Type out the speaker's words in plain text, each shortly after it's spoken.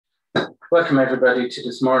Welcome everybody to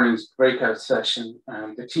this morning's breakout session.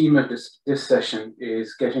 The theme of this session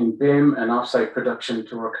is getting BIM and offsite production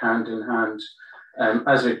to work hand in hand.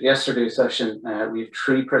 As with yesterday's session, we have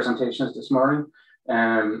 3 presentations this morning,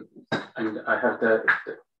 and I have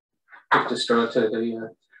picked the straw to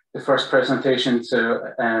the first presentation.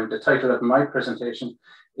 So the title of my presentation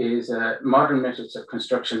is Modern Methods of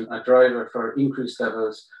Construction, a Driver for Increased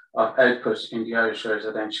Levels of Output in the Irish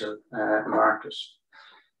Residential Market.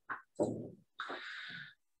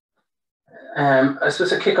 I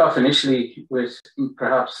suppose I kick off initially with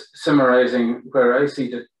perhaps summarising where I see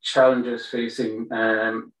the challenges facing,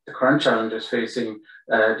 the current challenges facing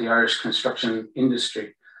the Irish construction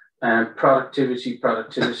industry. Productivity.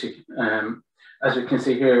 As we can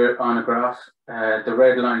see here on a graph, the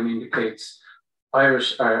red line indicates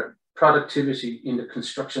Irish productivity in the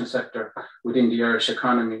construction sector within the Irish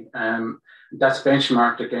economy. That's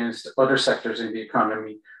benchmarked against other sectors in the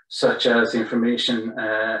economy, such as information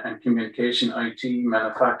and communication, IT,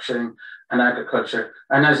 manufacturing, and agriculture.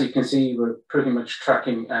 And as you can see, we're pretty much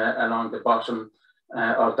tracking along the bottom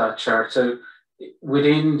of that chart. So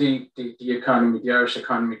within the economy, the Irish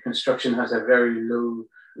economy, construction has a very low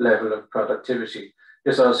level of productivity.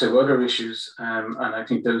 There's also other issues, and I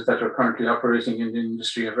think those that are currently operating in the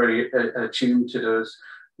industry are very attuned to those.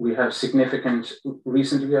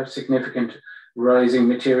 Recently we have significant rising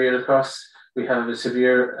material costs. We have a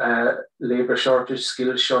severe labour shortage,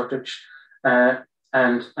 skills shortage,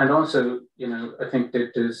 and also, you know, I think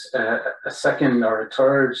that there's a second or a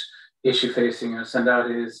third issue facing us, and that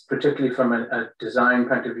is particularly from a design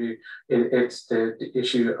point of view. It's the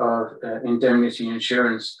issue of indemnity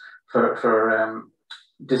insurance for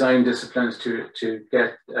design disciplines to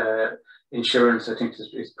get insurance. I think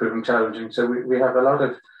is proving challenging. So we have a lot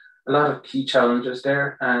of key challenges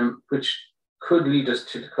there, which could lead us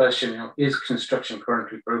to the question, you know, is construction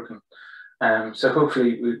currently broken? So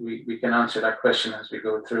hopefully we can answer that question as we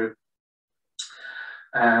go through.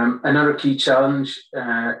 Another key challenge,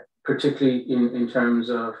 particularly in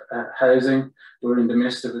terms of housing, we're in the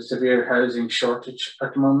midst of a severe housing shortage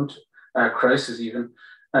at the moment, crisis even.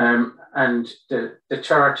 And the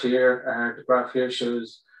chart here, the graph here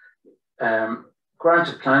shows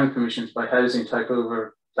granted planning permissions by housing type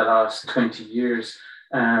over the last 20 years.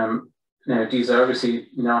 Now, these are obviously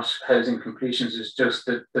not housing completions, it's just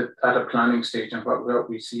that at a planning stage and what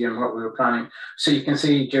we see and what we were planning. So you can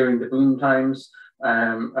see during the boom times,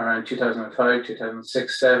 around 2005,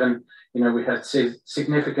 2006, 2007, you know, we had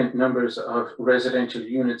significant numbers of residential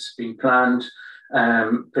units being planned,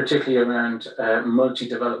 particularly around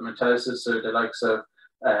multi-development houses, so the likes of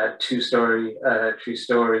 2-story,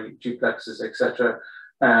 3-story duplexes, etc.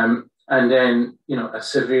 And then, you know, a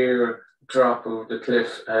severe drop over the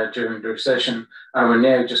cliff during the recession, and we're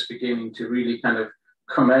now just beginning to really kind of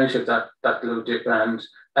come out of that low dip, and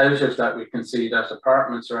out of that we can see that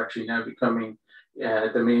apartments are actually now becoming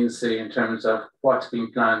the mainstay in terms of what's being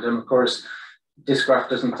planned. And of course, this graph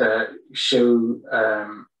doesn't show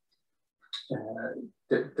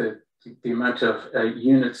the amount of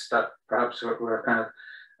units that perhaps were kind of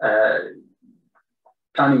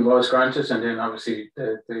planning was granted, and then obviously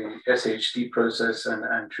the SHD process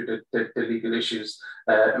and through the legal issues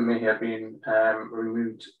may have been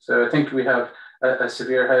removed. So I think we have a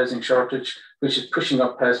severe housing shortage, which is pushing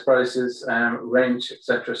up house prices, rent,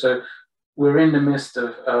 etc. So we're in the midst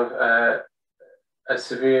of a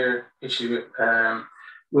severe issue.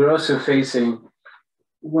 We're also facing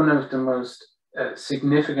one of the most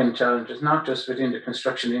significant challenges, not just within the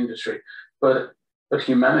construction industry, but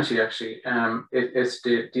humanity actually. It's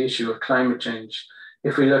the issue of climate change.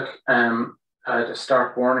 If we look at a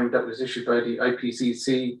stark warning that was issued by the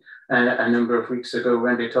IPCC a number of weeks ago,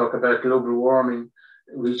 when they talk about global warming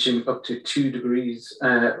reaching up to 2 degrees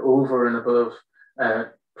over and above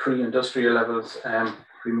pre-industrial levels,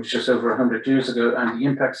 pretty much just over 100 years ago, and the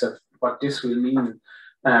impacts of what this will mean.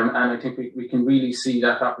 And I think we can really see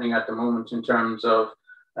that happening at the moment in terms of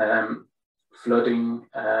flooding,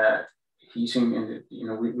 heating. You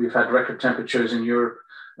know, we've had record temperatures in Europe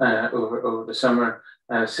over the summer,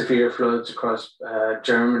 severe floods across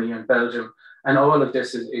Germany and Belgium, and all of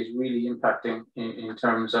this is really impacting in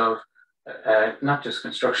terms of not just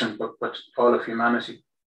construction but all of humanity.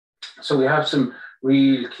 So we have some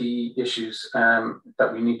real key issues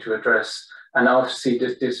that we need to address, and obviously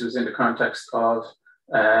this was in the context of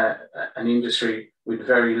an industry with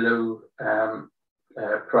very low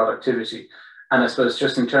productivity. And I suppose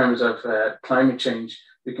just in terms of climate change,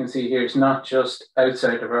 we can see here it's not just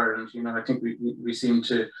outside of Ireland. You know, I think we seem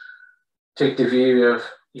to take the view of,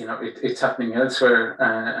 you know, it's happening elsewhere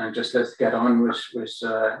and just let's get on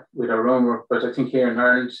with our own work. But I think here in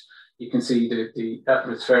Ireland, you can see that the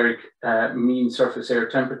atmospheric mean surface air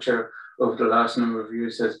temperature over the last number of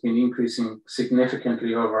years has been increasing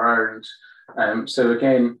significantly over Ireland. So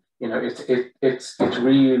again, you know, it's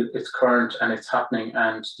real, it's current, and it's happening,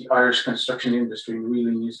 and the Irish construction industry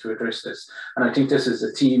really needs to address this. And I think this is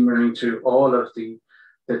a theme running through all of the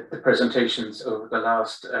presentations over the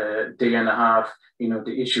last day and a half. You know,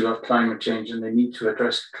 the issue of climate change, and they need to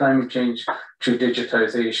address climate change through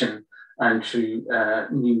digitization and through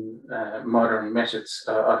new modern methods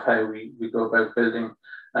of how we go about building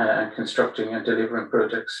and constructing and delivering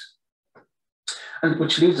projects. And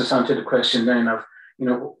which leads us on to the question then of, you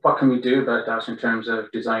know, what can we do about that in terms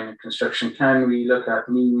of design and construction? Can we look at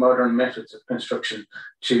new modern methods of construction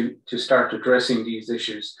to start addressing these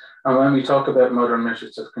issues? And when we talk about modern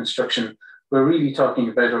methods of construction, we're really talking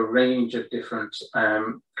about a range of different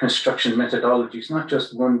construction methodologies, not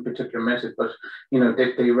just one particular method, but, you know,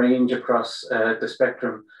 they range across the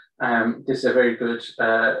spectrum. This is a very good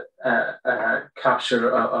capture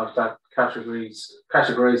of that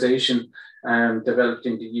categorization developed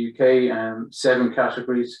in the UK, 7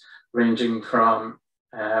 categories ranging from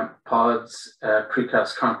pods,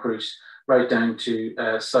 precast concrete, right down to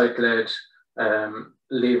site-led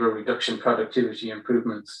labour reduction productivity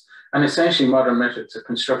improvements. And essentially, modern methods of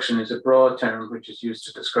construction is a broad term which is used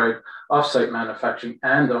to describe off-site manufacturing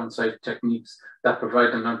and on-site techniques that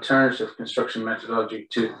provide an alternative construction methodology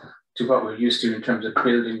to what we're used to in terms of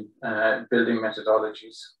building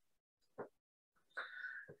methodologies.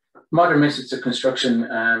 Modern methods of construction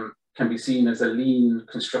can be seen as a lean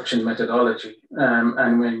construction methodology.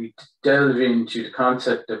 And when we delve into the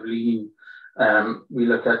concept of lean, we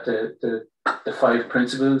look at the 5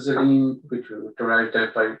 principles of lean, which were derived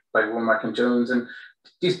out by Womack and Jones. And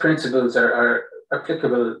these principles are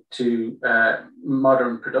applicable to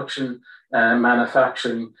modern production,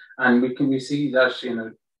 manufacturing, and we see that, you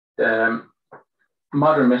know,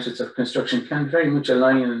 modern methods of construction can very much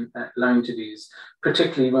align to these,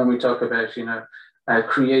 particularly when we talk about, you know,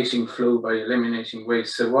 creating flow by eliminating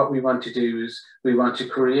waste. So what we want to do is we want to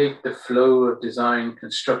create the flow of design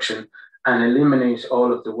construction and eliminate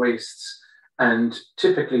all of the wastes. And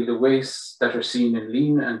typically the wastes that are seen in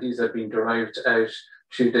lean, and these have been derived out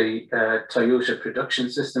through the Toyota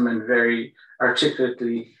production system and very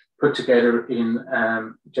articulately put together in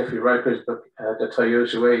Jeffrey Riker's book, The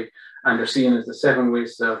Toyota Way, and they're seen as the 7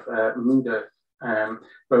 wastes of Muda,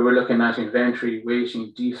 where we're looking at inventory,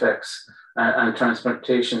 weighting, defects, and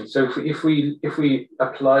transportation. So if we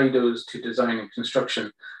apply those to design and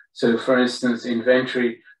construction, so for instance,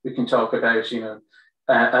 inventory, we can talk about, you know,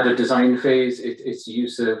 at a design phase, it's the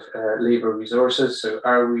use of labor resources. So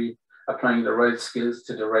are we applying the right skills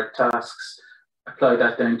to the right tasks? Apply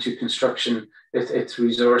that down to construction. It's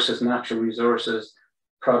resources, natural resources,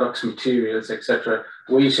 products, materials, etc.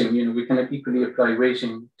 Weighting, you know, we can equally apply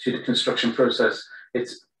weighting to the construction process.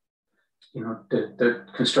 It's, you know, the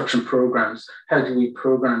construction programs. How do we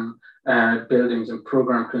program buildings and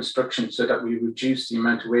program construction so that we reduce the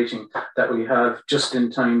amount of weighting, that we have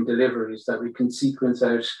just-in-time deliveries, that we can sequence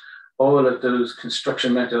out all of those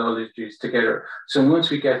construction methodologies together. So once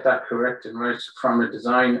we get that correct and right from a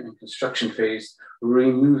design and construction phase, we're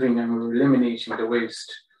removing and we're eliminating the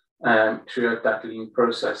waste throughout that lean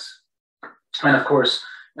process. And of course,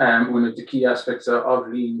 one of the key aspects of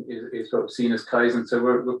lean is what we're seeing as Kaizen. So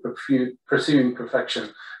we're pursuing perfection.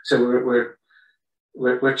 So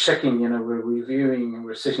we're checking, you know, we're reviewing, and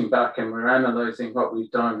we're sitting back and we're analyzing what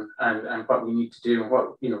we've done and what we need to do, and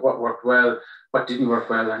what, you know, what worked well, what didn't work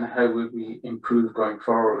well, and how would we improve going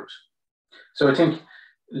forward. So I think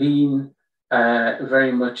lean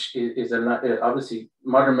very much is obviously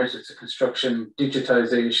modern methods of construction,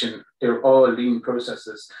 digitization, they're all lean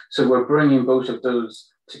processes. So we're bringing both of those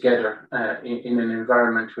together in an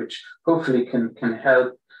environment which hopefully can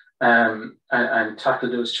help and tackle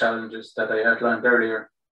those challenges that I outlined earlier.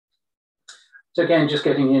 So again, just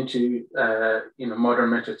getting into you know, modern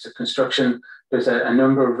methods of construction, there's a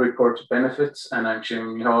number of reported benefits, and I'm sure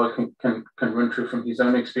Micheál can run through from his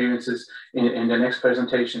own experiences in the next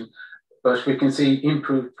presentation. But we can see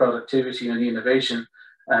improved productivity and innovation.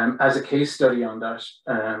 As a case study on that,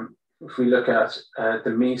 if we look at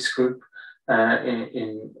the Mace Group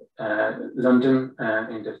in London,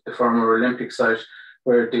 in the former Olympic site,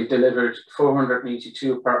 where they delivered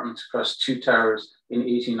 482 apartments across 2 towers in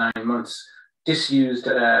 89 months. This used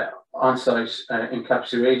on-site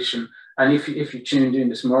encapsulation. And if you tuned in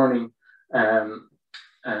this morning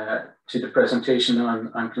to the presentation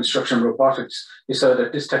on construction robotics, you saw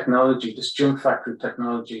that this technology, this jump factory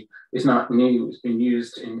technology, is not new. It's been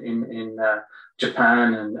used in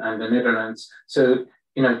Japan and the Netherlands. So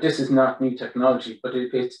you know, this is not new technology, but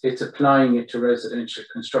it's applying it to residential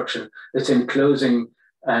construction. It's enclosing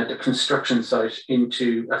the construction site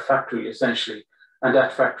into a factory essentially, and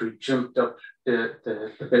that factory jumped up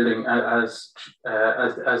the building as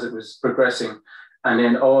it was progressing, and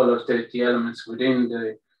then all of the elements within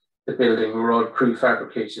the building were all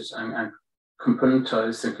prefabricated and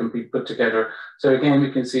componentized and can be put together. So again,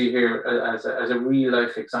 we can see here as a real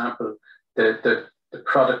life example the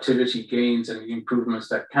productivity gains and the improvements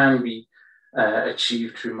that can be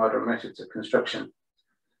achieved through modern methods of construction.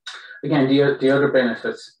 Again, the other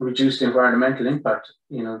benefits: reduced environmental impact,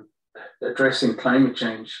 you know, addressing climate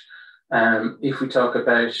change. If we talk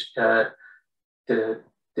about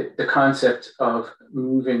the concept of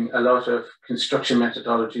moving a lot of construction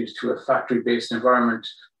methodologies to a factory-based environment,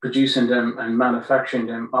 producing them and manufacturing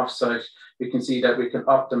them off-site, we can see that we can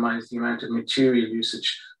optimize the amount of material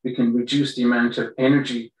usage. We can reduce the amount of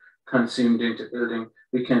energy consumed into building.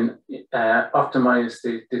 We can optimize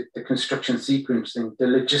the construction sequencing, the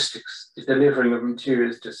logistics, the delivering of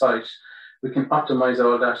materials to site. We can optimize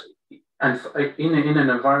all that, and in an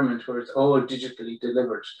environment where it's all digitally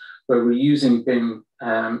delivered, where we're using BIM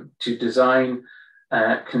to design,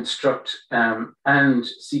 construct, and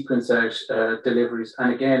sequence out deliveries.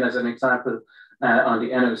 And again, as an example, on the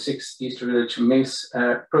NO6 East Village Mace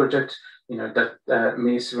project, you know, that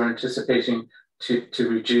Mace were anticipating to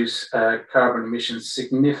reduce carbon emissions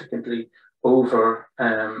significantly over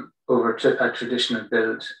a traditional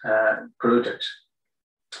build project.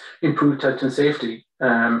 Improved health and safety.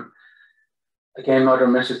 Again,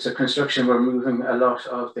 modern methods of construction were moving a lot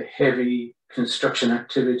of the heavy construction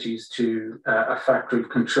activities to a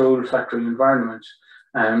controlled factory environment.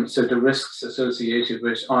 So the risks associated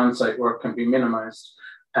with on-site work can be minimized.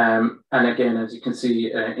 And again, as you can see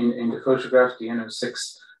in the photograph, the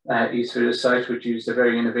NO6 East Village site, which used a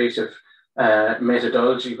very innovative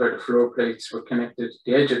methodology where the floor plates were connected,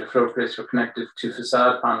 the edge of the floor plates were connected to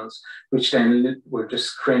facade panels, which then were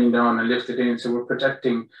just craned on and lifted in. So we're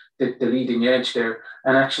protecting the leading edge there.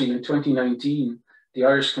 And actually in 2019, the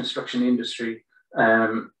Irish construction industry,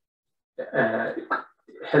 health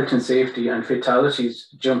and safety and fatalities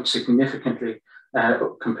jumped significantly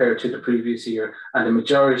compared to the previous year. And the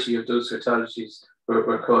majority of those fatalities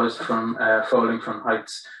were caused from falling from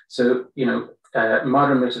heights. So, you know,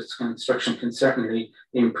 modern methods of construction can certainly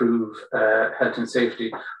improve health and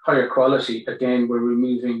safety. Higher quality, again, we're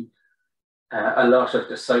removing a lot of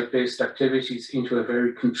the site-based activities into a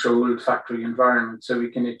very controlled factory environment, so we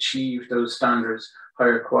can achieve those standards,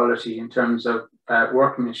 higher quality in terms of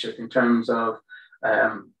workmanship, in terms of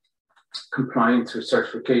compliance with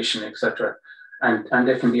certification, etc. And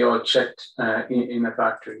they can be all checked in a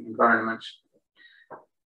factory environment.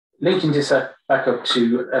 Linking this back up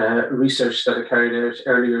to research that I carried out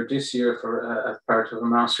earlier this year as part of a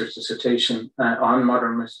master's dissertation on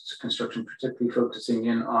modern methods of construction, particularly focusing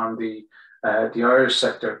in on the Irish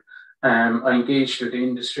sector. I engaged with the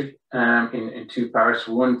industry in two parts: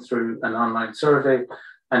 one through an online survey,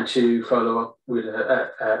 and to follow up with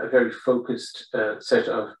a very focused set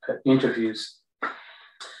of interviews.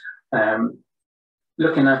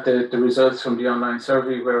 Looking at the results from the online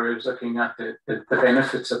survey, where I was looking at the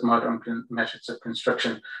benefits of modern methods of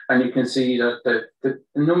construction, and you can see that the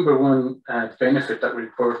number one benefit that we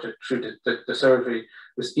reported through the survey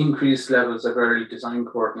was increased levels of early design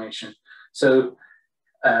coordination. So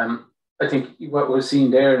I think what we're seeing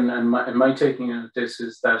there, and my taking of this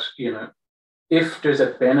is that, you know, if there's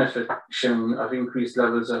a benefit shown of increased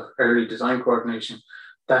levels of early design coordination,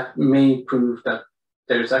 that may prove that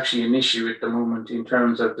there's actually an issue at the moment in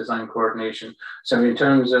terms of design coordination. So in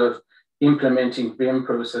terms of implementing BIM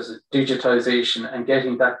processes, digitization, and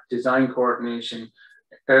getting that design coordination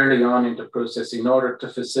early on in the process in order to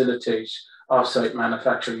facilitate offsite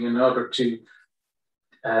manufacturing, in order to,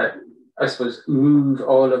 I suppose, move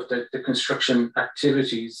all of the construction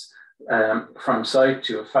activities from site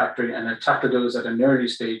to a factory and tackle those at an early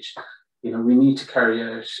stage. You know, we need to carry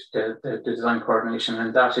out the design coordination,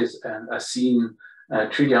 and that is seen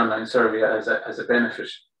through the online survey as a benefit.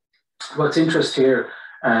 What's interesting here,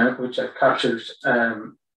 which I've captured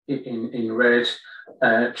in red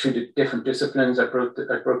through the different disciplines, I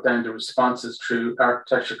broke down the responses through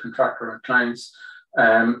architecture, contractor, and clients,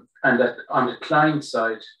 and that on the client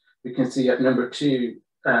side, we can see at number 2,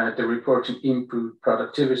 the reporting improved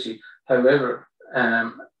productivity. However,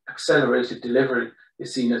 accelerated delivery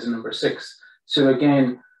is seen as a number 6. So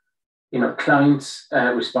again, you know, clients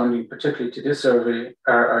responding particularly to this survey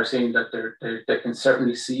are saying that they can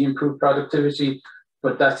certainly see improved productivity,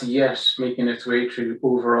 but that's yet making its way through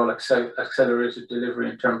overall accelerated delivery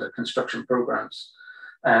in terms of construction programs.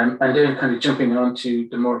 And then kind of jumping on to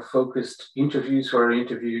the more focused interviews, where I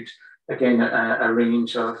interviewed, again, a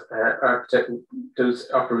range of those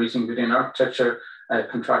operating within architecture,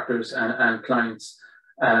 contractors and clients.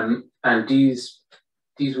 And these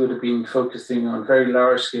would have been focusing on very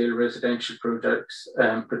large scale residential projects,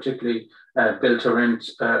 particularly built to rent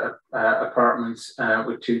apartments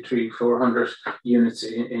with 200, 300, 400 units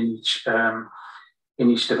in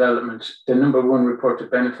each development. The number one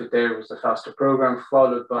reported benefit there was the faster program,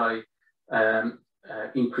 followed by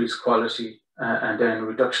increased quality and then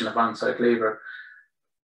reduction of on-site labor.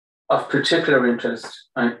 Of particular interest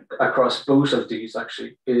across both of these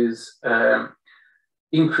actually is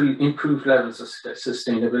improved levels of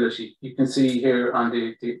sustainability. You can see here on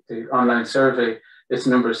the online survey, it's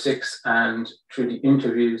number 6, and through the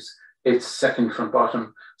interviews, it's second from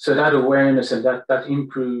bottom. So that awareness and that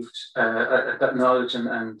improved, that knowledge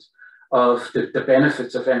and of the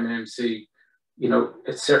benefits of MMC, you know,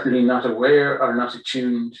 it's certainly not aware or not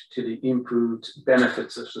attuned to the improved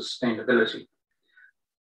benefits of sustainability.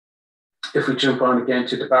 If we jump on again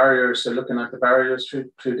to the barriers, so looking at the barriers through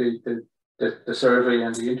the survey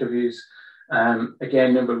and the interviews,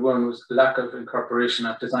 again, number 1 was lack of incorporation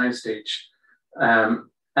at design stage. And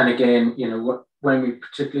again, you know, when we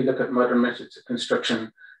particularly look at modern methods of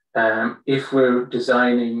construction, if we're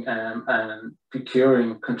designing and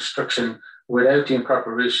procuring construction without the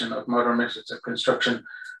incorporation of modern methods of construction,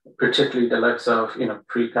 particularly the likes of, you know,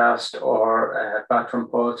 precast or bathroom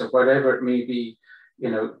pods or whatever it may be, you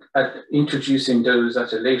know, introducing those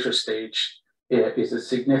at a later stage is a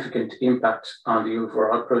significant impact on the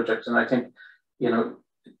overall project. And I think, you know,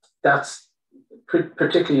 that's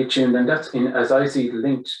particularly attuned, and that's, as I see,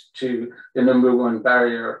 linked to the number 1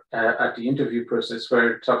 barrier at the interview process,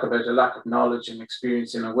 where I talk about a lack of knowledge and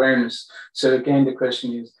experience and awareness. So again, the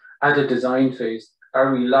question is, at a design phase,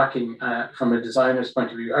 are we lacking, from a designer's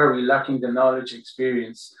point of view, are we lacking the knowledge and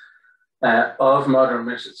experience of modern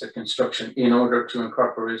methods of construction in order to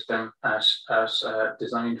incorporate them at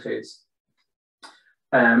design phase?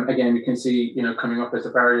 Again, we can see, you know, coming up as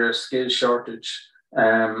a barrier, skill shortage,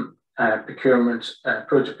 procurement,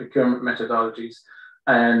 project procurement methodologies,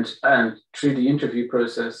 and through the interview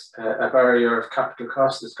process, a barrier of capital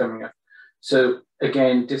cost is coming up. So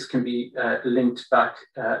again, this can be linked back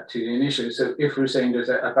to the issue. So if we're saying there's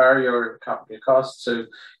a barrier of capital cost, so,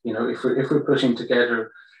 you know, if we're putting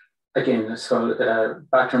together, again, let's call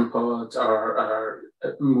it bathroom pods or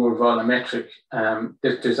more volumetric,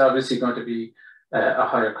 there's obviously going to be a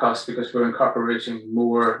higher cost because we're incorporating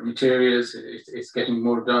more materials. It's getting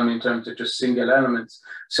more done in terms of just single elements.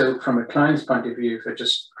 So from a client's point of view, if I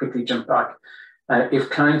just quickly jump back, if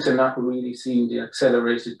clients are not really seeing the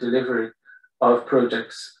accelerated delivery of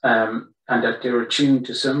projects and that they're attuned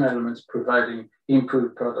to some elements providing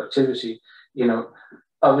improved productivity, you know,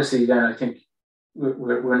 obviously then I think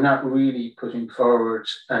we're not really putting forward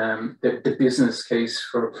the business case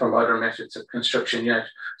for modern methods of construction yet,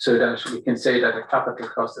 so that we can say that a capital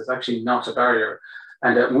cost is actually not a barrier,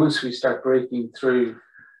 and that once we start breaking through,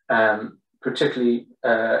 particularly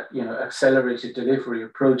you know, accelerated delivery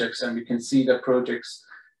of projects, and we can see that projects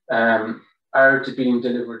are being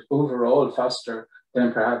delivered overall faster,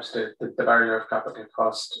 then perhaps the barrier of capital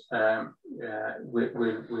cost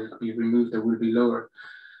will be removed or will be lower.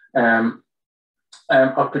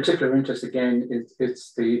 Of particular interest, again,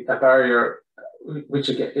 it's a barrier which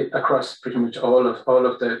again across pretty much all of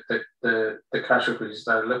the categories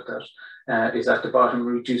that I looked at is at the bottom,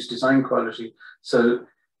 reduced design quality. So,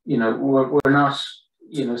 you know, we're not,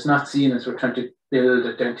 you know, it's not seen as we're trying to build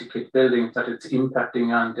identical buildings, that it's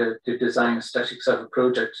impacting on the design aesthetics of a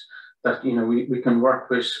project. That, you know, we can work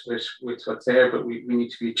with what's there, but we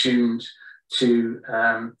need to be tuned to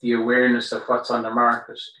the awareness of what's on the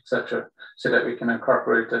market, etc., so that we can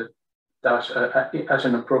incorporate that at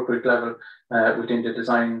an appropriate level within the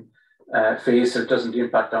design phase, so it doesn't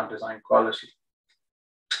impact on design quality.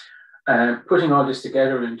 Putting all this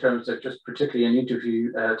together in terms of just particularly an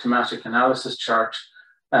interview thematic analysis chart,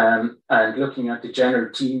 and looking at the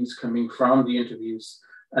general themes coming from the interviews,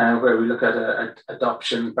 where we look at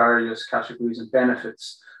adoption, barriers, categories, and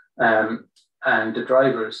benefits, and the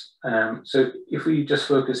drivers. So if we just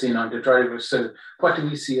focus in on the drivers, so what do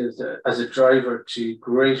we see as a driver to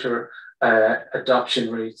greater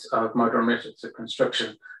adoption rates of modern methods of construction?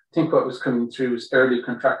 I think what was coming through is early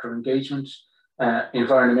contractor engagement,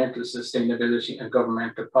 environmental sustainability, and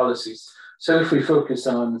governmental policies. So if we focus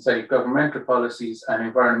on, say, governmental policies and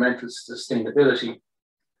environmental sustainability,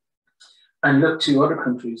 and look to other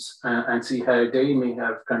countries and see how they may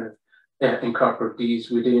have kind of incorporate these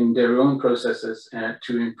within their own processes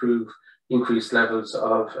to improve, increased levels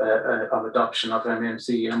of adoption of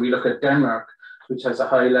MMC. And we look at Denmark, which has a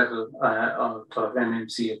high level of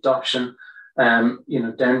MMC adoption.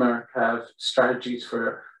 Denmark have strategies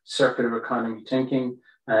for circular economy thinking,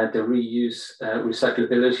 the reuse,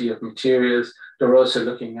 recyclability of materials. They're also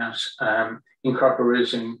looking at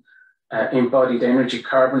incorporating embodied energy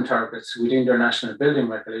carbon targets within their national building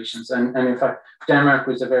regulations. And in fact, Denmark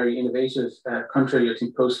was a very innovative country. I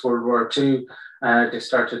think post-World War II, they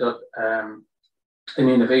started up an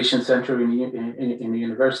innovation center in the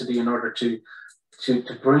university in order to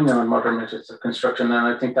bring on modern methods of construction. And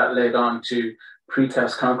I think that led on to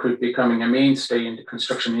precast concrete becoming a mainstay in the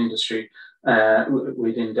construction industry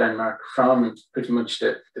within Denmark from pretty much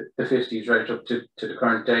the 50s right up to the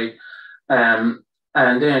current day.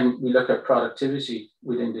 And then we look at productivity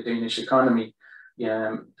within the Danish economy.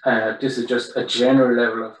 This is just a general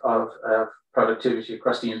level of productivity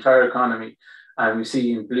across the entire economy. And we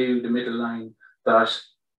see in blue, the middle line, that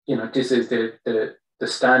this is the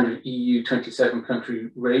standard EU 27 country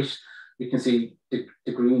rate. We can see the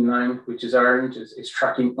green line, which is Ireland, is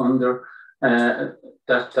tracking under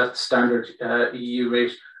that standard EU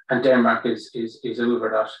rate, and Denmark is over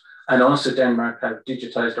that. And also Denmark have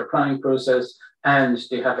digitized their planning process, and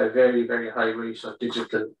they have a very, very high rate of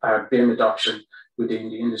digital BIM adoption within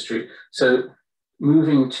the industry. So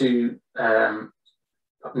moving to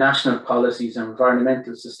national policies and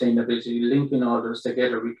environmental sustainability, linking all those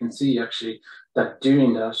together, we can see actually that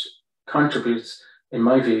doing that contributes, in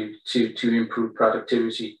my view, to improve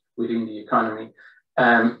productivity within the economy.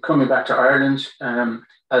 Coming back to Ireland,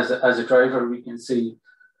 as a driver, we can see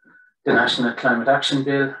the National Climate Action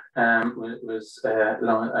Bill was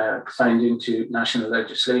signed into national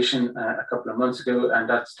legislation a couple of months ago, and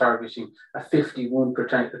that's targeting a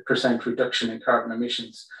 51% reduction in carbon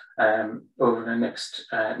emissions over the next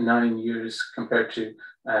 9 years compared to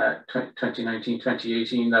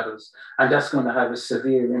 2019-2018 levels. And that's going to have a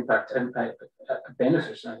severe impact and a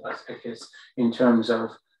benefit, I guess, in terms of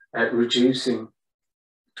reducing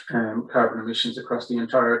carbon emissions across the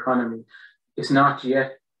entire economy. It's not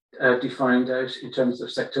yet defined out in terms of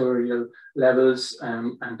sectorial levels,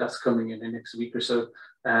 and that's coming in the next week or so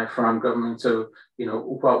from government. So,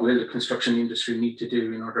 what will the construction industry need to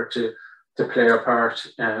do in order to play a part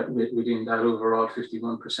within that overall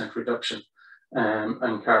 51% reduction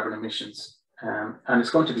in carbon emissions? And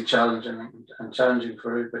it's going to be challenging and challenging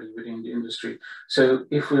for everybody within the industry. So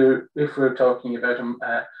if we're talking about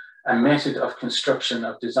a method of construction,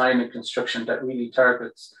 of design and construction that really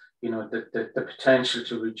targets the potential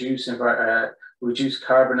to reduce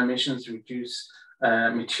carbon emissions, reduce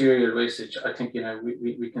material wastage, I think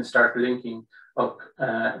we can start linking up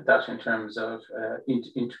that in terms of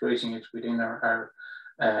integrating it within our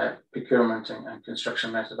procurement and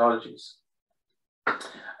construction methodologies.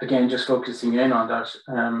 Again, just focusing in on that,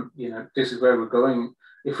 this is where we're going.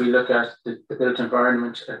 If we look at the built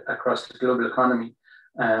environment across the global economy,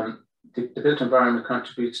 the built environment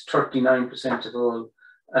contributes 39% of all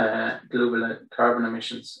global carbon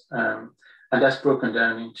emissions, and that's broken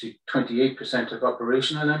down into 28% of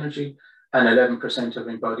operational energy and 11% of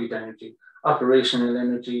embodied energy. Operational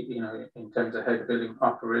energy, in terms of how the building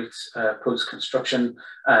operates post-construction.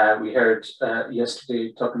 We heard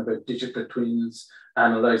yesterday talking about digital twins,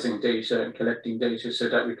 analyzing data and collecting data so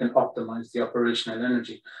that we can optimize the operational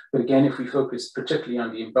energy. But again, if we focus particularly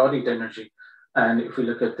on the embodied energy, and if we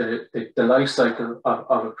look at the life cycle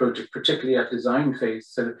of a project, particularly at design phase,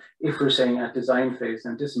 so if we're saying at design phase,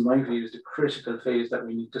 and this in my view is the critical phase that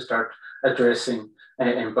we need to start addressing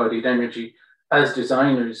embodied energy. As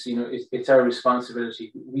designers, it's our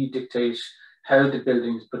responsibility. We dictate how the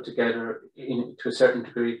building is put together to a certain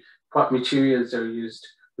degree, what materials are used,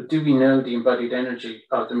 but do we know the embodied energy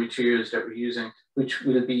of the materials that we're using, which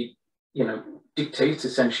will be, dictates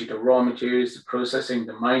essentially the raw materials, the processing,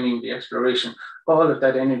 the mining, the exploration, all of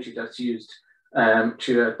that energy that's used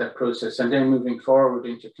throughout that process. And then moving forward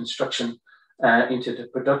into construction, into the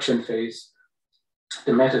production phase,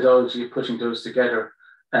 the methodology of putting those together,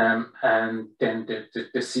 and then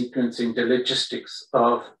the sequencing, the logistics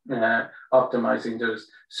of optimizing those.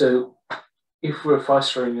 So if we're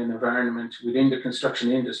fostering an environment within the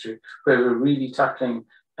construction industry where we're really tackling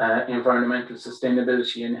environmental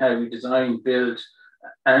sustainability and how we design, build,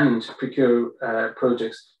 and procure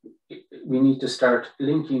projects, we need to start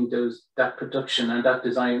linking that production and that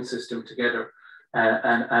design system together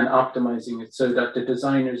and optimizing it so that the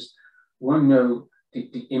designers won't know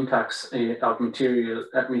the impacts of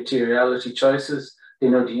materiality choices. They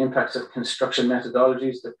know the impacts of construction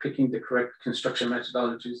methodologies. They're picking the correct construction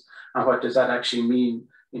methodologies, and what does that actually mean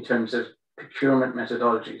in terms of procurement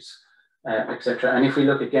methodologies. etc. And if we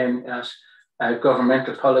look again at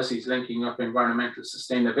governmental policies linking up environmental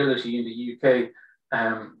sustainability in the UK,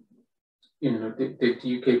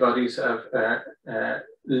 the UK bodies have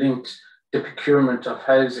linked the procurement of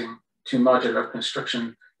housing to modular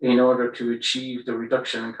construction in order to achieve the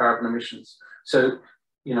reduction in carbon emissions. So,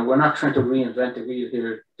 we're not trying to reinvent the wheel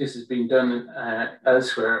here. This has been done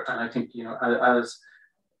elsewhere, and I think, as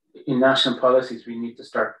in national policies, we need to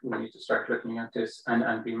start looking at this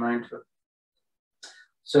and be mindful.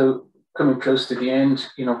 So, coming close to the end,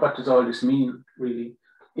 what does all this mean, really?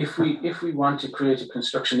 If we want to create a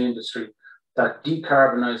construction industry that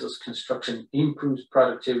decarbonizes construction, improves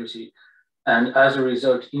productivity, and as a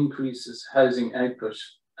result increases housing output,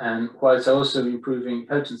 and whilst also improving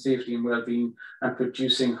health and safety and well-being and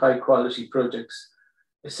producing high-quality projects,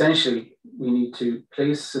 essentially we need to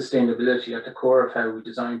place sustainability at the core of how we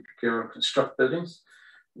design, procure, and construct buildings.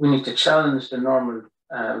 We need to challenge the normal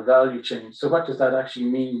value chain. So what does that actually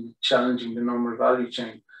mean, challenging the normal value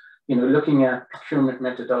chain? Looking at procurement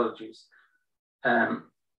methodologies.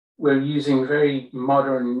 We're using very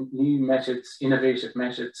modern, new methods, innovative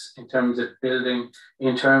methods in terms of building,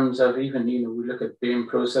 in terms of even, we look at BIM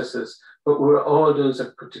processes, but all those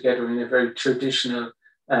are put together in a very traditional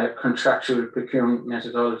contractual procurement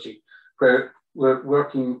methodology, where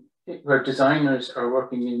designers are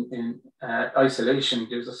working in isolation.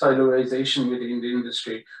 There's a siloization within the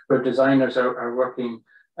industry, where designers are working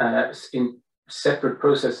in separate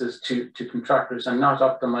processes to contractors and not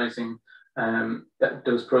optimizing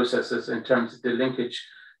those processes in terms of the linkage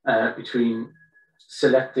between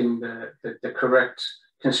selecting the correct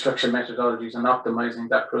construction methodologies and optimizing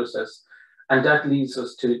that process. And that leads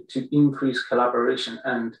us to increase collaboration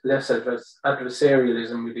and less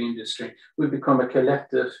adversarialism with the industry. We become a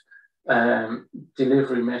collective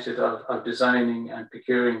delivery method of designing and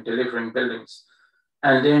procuring, delivering buildings.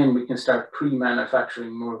 And then we can start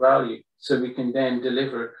pre-manufacturing more value. So we can then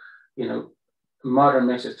deliver, modern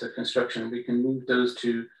methods of construction. We can move those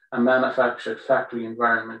to a manufactured factory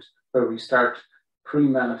environment where we start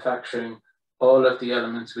pre-manufacturing all of the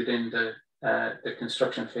elements within the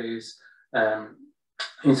construction phase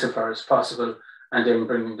insofar as possible, and then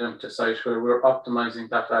bringing them to site where we're optimizing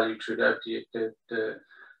that value throughout the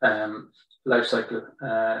life cycle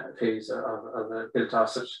phase of a built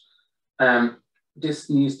asset. This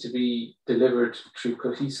needs to be delivered through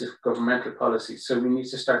cohesive governmental policies. So we need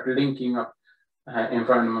to start linking up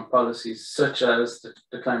environment policies such as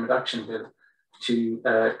the Climate Action Bill to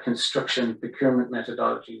construction procurement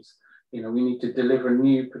methodologies. We need to deliver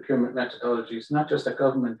new procurement methodologies, not just at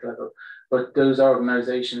government level, but those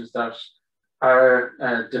organizations that are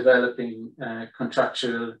developing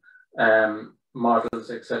contractual models,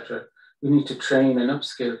 etc. We need to train and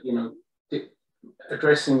upskill,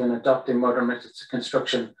 addressing and adopting modern methods of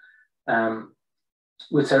construction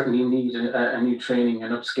will certainly need a new training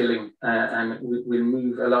and upskilling, and we'll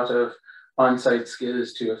move a lot of on-site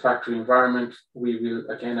skills to a factory environment. We will,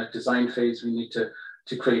 again, at design phase, we need to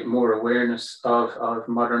create more awareness of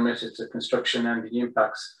modern methods of construction and the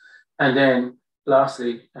impacts. And then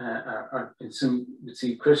lastly, and soon we'll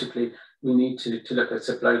see critically, we need to look at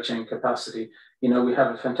supply chain capacity. We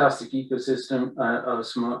have a fantastic ecosystem of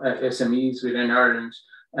small SMEs within Ireland.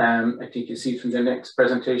 I think you see from the next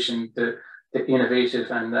presentation the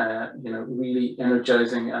innovative and really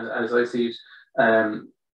energizing, as I see it,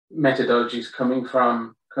 methodologies coming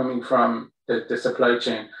from the supply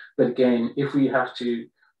chain. But again, if we have to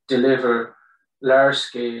deliver large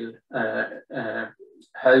scale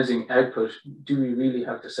housing output, do we really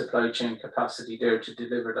have the supply chain capacity there to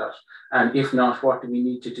deliver that? And if not, what do we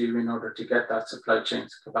need to do in order to get that supply chain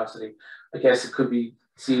capacity? I guess it could be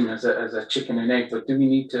seen as a chicken and egg, but do we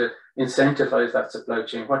need to incentivize that supply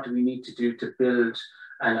chain? What do we need to do to build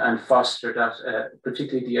and foster that,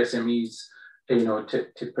 particularly the SMEs,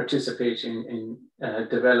 to participate in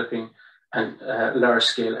developing and large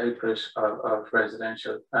scale output of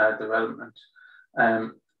residential development.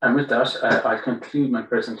 And with that, I conclude my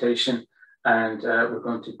presentation, and we're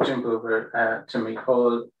going to jump over to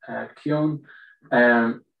Micheál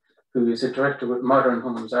Keohane, who is a director with Modern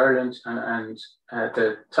Homes Ireland, and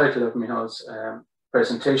the title of Micheál's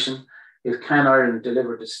presentation is "Can Ireland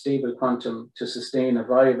Deliver the Stable Quantum to Sustain a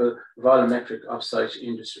Viable Volumetric Offsite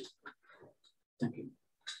Industry?" Thank you.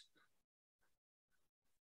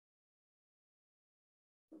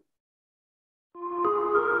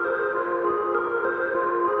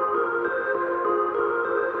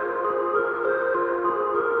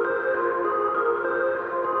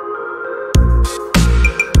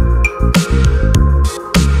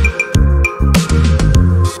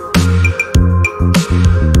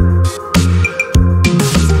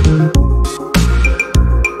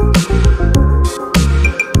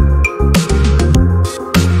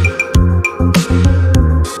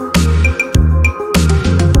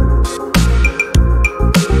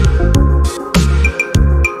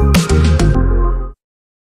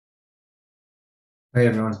 Hey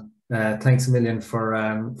everyone, thanks a million for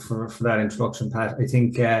that introduction, Pat. I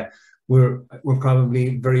think we're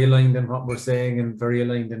probably very aligned in what we're saying and very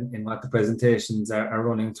aligned in what the presentations are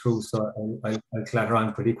running through. So I'll clatter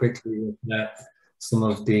on pretty quickly with some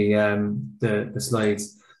of the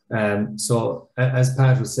slides. So as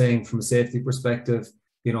Pat was saying, from a safety perspective,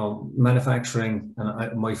 you know, manufacturing,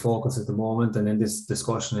 and my focus at the moment and in this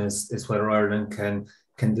discussion is whether Ireland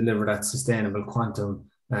can deliver that sustainable quantum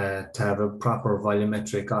to have a proper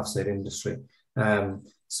volumetric offsite industry.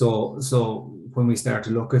 So when we start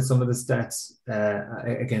to look at some of the stats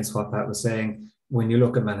against what Pat was saying, when you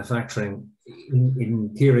look at manufacturing,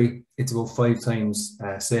 in theory, it's about 5 times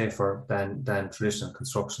safer than traditional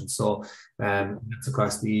construction. So that's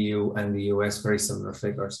across the EU and the US, very similar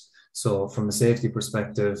figures. So from a safety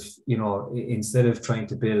perspective, you know, instead of trying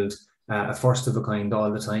to build a first of a kind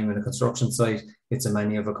all the time in a construction site, it's a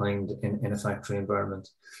many of a kind in a factory environment.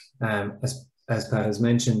 As Pat has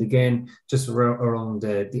mentioned, again, just around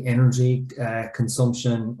the energy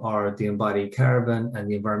consumption or the embodied carbon and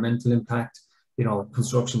the environmental impact. You know,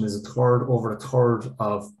 construction is over a third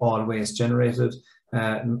of all waste generated.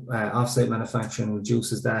 Offsite manufacturing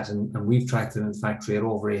reduces that, and we've tracked it in the factory at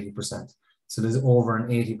over 80%. So there's over an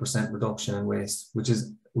 80% reduction in waste, which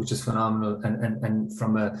is phenomenal. And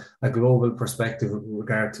from a global perspective with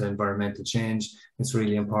regard to environmental change, it's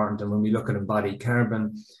really important. And when we look at embodied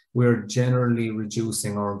carbon, we're generally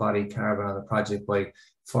reducing our embodied carbon on the project by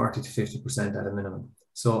 40 to 50% at a minimum.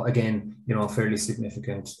 So again, you know, fairly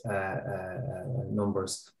significant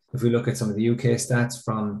numbers. If we look at some of the UK stats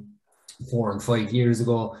from 4 and 5 years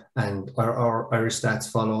ago, and our Irish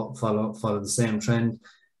stats follow the same trend,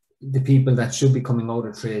 the people that should be coming out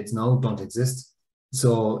of trades now don't exist.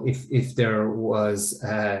 So if there was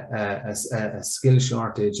a skill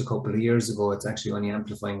shortage a couple of years ago, it's actually only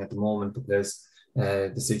amplifying at the moment, because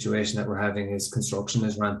the situation that we're having is construction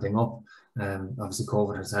is ramping up. Obviously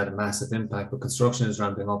COVID has had a massive impact, but construction is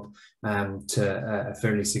ramping up to a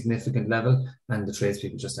fairly significant level, and the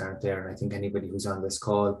tradespeople just aren't there. And I think anybody who's on this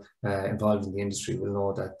call involved in the industry will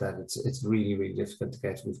know that it's really, really difficult to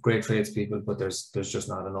get. We've great tradespeople, but there's just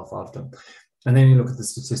not enough of them. And then you look at the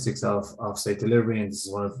statistics of offsite delivery, and this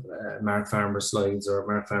is one of Mark Farmer's slides, or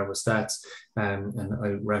Mark Farmer's stats, and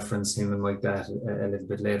I'll reference him and like that a little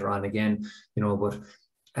bit later on again, you know. But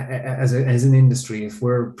as an industry, if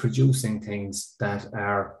we're producing things that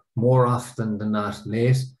are more often than not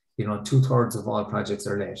late, you know, 2/3 of all projects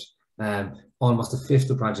are late. Almost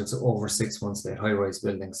 1/5 of projects are over 6 months late, high-rise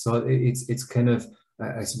buildings. So it's kind of,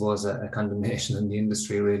 I suppose, a condemnation in the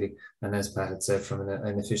industry, really. And as Pat had said, from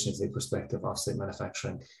an efficiency perspective, offsite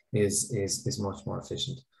manufacturing is much more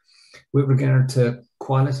efficient. With regard to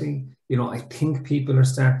quality, you know, I think people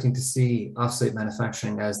are starting to see offsite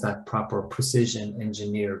manufacturing as that proper precision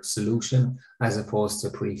engineered solution, as opposed to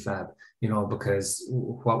prefab, you know, because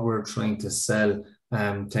what we're trying to sell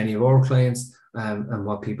to any of our clients, and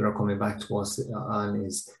what people are coming back to us on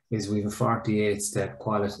is we have a 48-step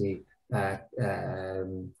quality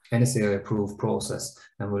NSAI approved process,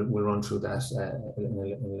 and we'll run through that in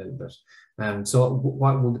a little bit. So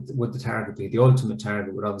what would the target be? The ultimate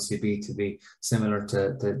target would obviously be to be similar to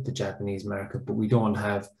the Japanese market, but we don't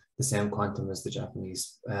have the same quantum as the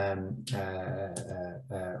Japanese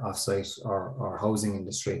offsite or housing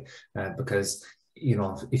industry, because, you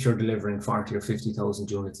know, if you're delivering 40 or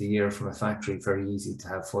 50,000 units a year from a factory, very easy to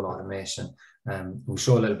have full automation. We'll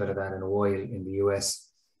show a little bit of that in a while in the US.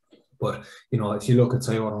 But, you know, if you look at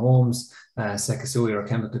Toyota Homes, Sekisui, or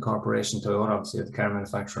Chemical Corporation, Toyota, obviously the car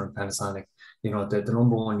manufacturer, and Panasonic, you know, the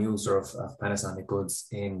number one user of Panasonic goods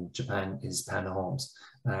in Japan is Pana Homes.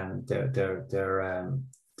 Their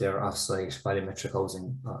offsite volumetric housing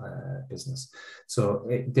business. So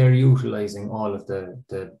they're utilizing all of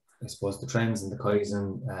the I suppose the trends and the Kaizen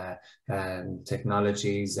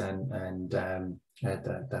technologies and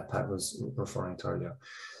that Pat was referring to earlier.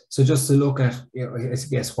 So just to look at, you know, I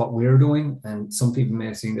guess what we're doing, and some people may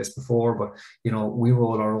have seen this before, but, you know, we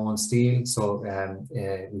roll our own steel. So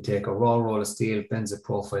we take a raw roll of steel, bends it,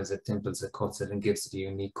 profiles it, dimples it, cuts it, and gives it a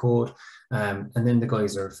unique code. And then the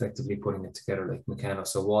guys are effectively putting it together like Micheál.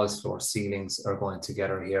 So walls, floors, ceilings are going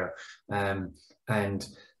together here. And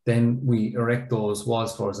then we erect those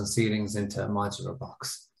walls, floors, and ceilings into a modular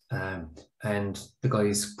box. And the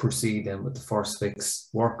guys proceed then with the first fix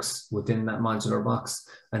works within that modular box,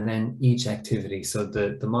 and then each activity. So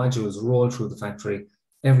the modules roll through the factory.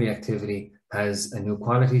 Every activity has a new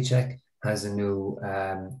quality check, has a new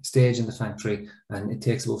stage in the factory, and it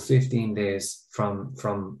takes about 15 days from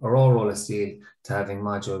a raw roll of steel to having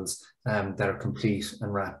modules that are complete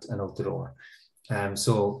and wrapped and out the door.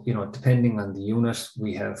 So, you know, depending on the unit,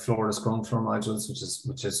 we have floorless ground floor modules,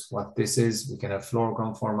 which is what this is. We can have floor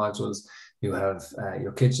ground floor modules. You have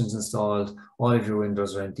your kitchens installed. All of your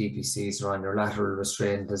windows are in DPCs, are on your lateral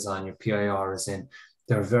restraint is on, your PIR is in.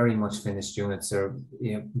 They're very much finished units. They're,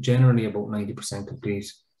 you know, generally about 90%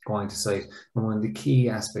 complete going to site. And one of the key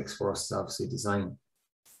aspects for us is obviously design.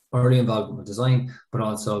 Early involvement with design, but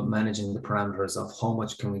also managing the parameters of how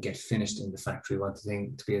much can we get finished in the factory. We want the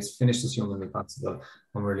thing to be as finished as humanly possible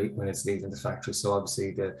when it's leaving the factory. So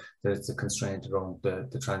obviously there's a constraint around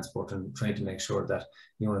the transport and trying to make sure that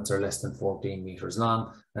units are less than 14 meters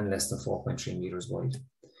long and less than 4.3 meters wide.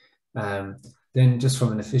 Then just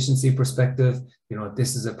from an efficiency perspective, you know,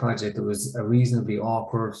 this is a project that was a reasonably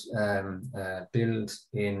awkward build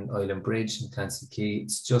in Island Bridge in Clancy Quay.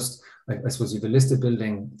 It's just, I suppose you've a listed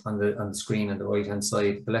building on the screen on the right hand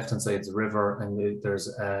side. The left hand side is a river, and there's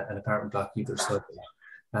an apartment block either side.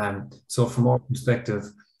 So from our perspective,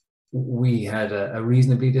 we had a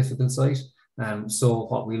reasonably difficult site. So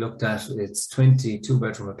what we looked at, it's 20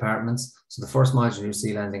 two-bedroom apartments. So the first module you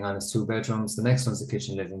see landing on is 2 bedrooms. The next one's the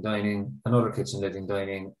kitchen, living, dining, another kitchen, living,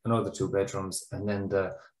 dining, another 2 bedrooms. And then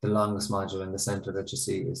the longest module in the center that you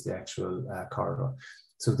see is the actual corridor.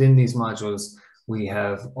 So within these modules, we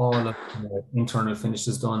have all of the internal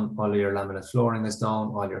finishes done, all of your laminate flooring is done,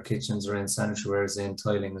 all your kitchens are in, sanitary ware is in,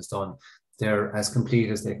 tiling is done. They're as complete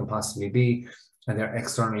as they can possibly be, and they're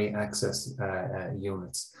externally accessed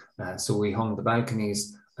units. So we hung the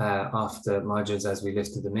balconies off the modules as we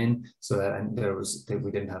lifted them in, so that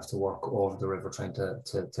we didn't have to work over the river trying to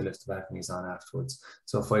lift the balconies on afterwards.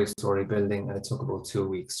 So a 5-story building, and it took about 2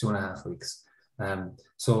 weeks, 2.5 weeks.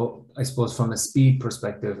 So I suppose from a speed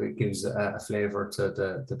perspective, it gives a flavour to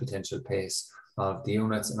the potential pace of the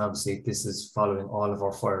units. And obviously this is following all of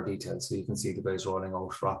our fire details. So you can see the guys rolling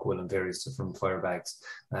out rock wool and various different fire bags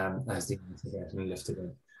as the units are getting lifted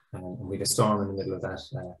in. And we had a storm in the middle of that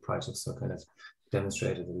project, so kind of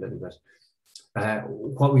demonstrated a little bit.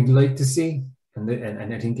 What we'd like to see,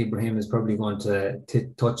 and I think Ibrahim is probably going to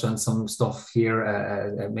touch on some stuff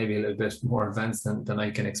here, maybe a little bit more advanced than I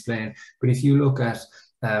can explain. But if you look at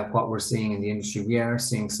what we're seeing in the industry, we are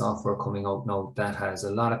seeing software coming out now that has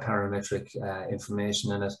a lot of parametric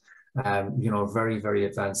information in it. You know, very, very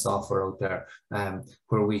advanced software out there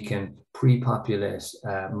where we can pre-populate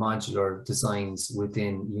modular designs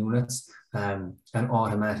within units and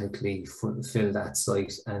automatically fill that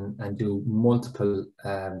site and do multiple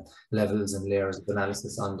levels and layers of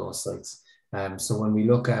analysis on those sites. So when we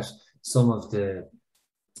look at some of the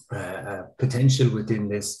potential within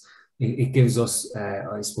this, it gives us,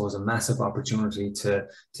 I suppose, a massive opportunity to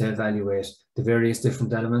evaluate the various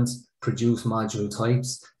different elements, produce module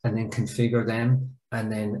types, and then configure them,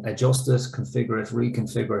 and then adjust it, configure it,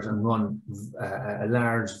 reconfigure it, and run a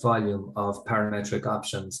large volume of parametric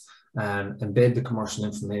options, embed the commercial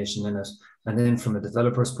information in it. And then from a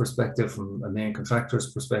developer's perspective, from a main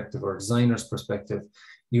contractor's perspective or designer's perspective,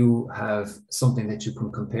 you have something that you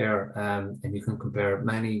can compare, and you can compare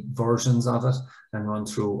many versions of it and run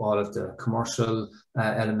through all of the commercial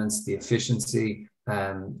elements, the efficiency,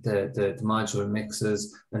 the modular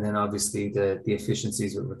mixes, and then obviously the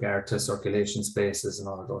efficiencies with regard to circulation spaces and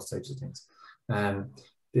all of those types of things.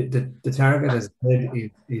 The target, as I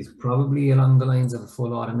said, is probably along the lines of a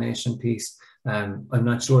full automation piece. I'm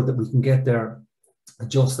not sure that we can get there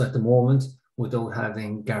just at the moment without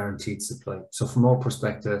having guaranteed supply. So from our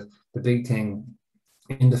perspective, the big thing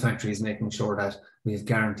in the factory is making sure that we have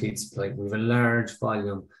guaranteed supply. We have a large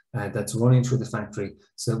volume that's running through the factory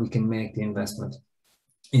so that we can make the investment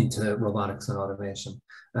into robotics and automation.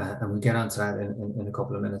 And we'll get onto that in a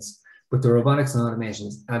couple of minutes. But the robotics and automation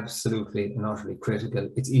is absolutely and utterly critical.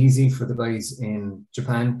 It's easy for the guys in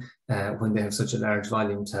Japan when they have such a large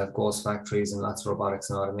volume to have ghost factories and lots of robotics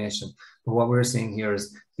and automation. But what we're seeing here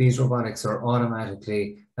is these robotics are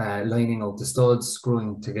automatically lining out the studs,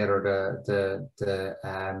 screwing together the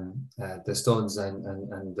studs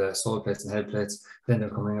and the sole plates and head plates. Then they're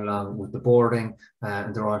coming along with the boarding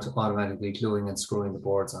and they're automatically gluing and screwing the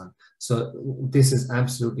boards on. So this is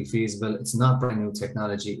absolutely feasible. It's not brand new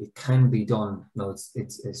technology. It can be done. No,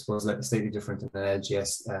 it's supposed to be slightly different in an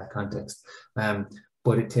LGS context,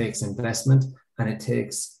 but it takes investment and it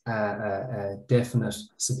takes a definite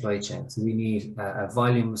supply chain. So we need a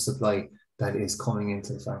volume of supply that is coming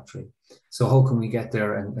into the factory. So how can we get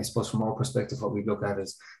there? And I suppose from our perspective, what we look at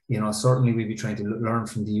is, you know, certainly we'd be trying to learn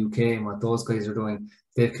from the UK and what those guys are doing.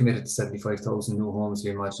 They've committed to 75,000 new homes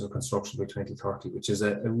via modular construction by 2030, which is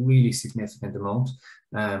a really significant amount.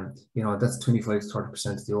 You know, that's 25 to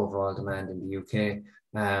 30% of the overall demand in the UK.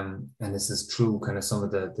 And this is true kind of some of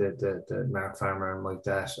the Mark Farmer and like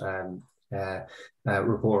that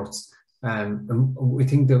reports. And we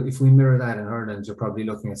think that if we mirror that in Ireland, you're probably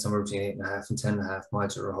looking at somewhere between 8.5 and 10.5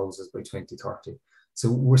 modular houses by 2030. So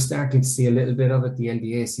we're starting to see a little bit of it. The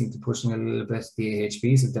LDA seem to be pushing a little bit. The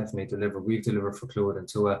AHBs have definitely delivered. We've delivered for Clwyd and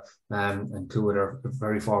Tua, and Clwyd are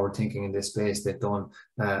very forward thinking in this space. They've done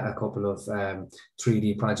a couple of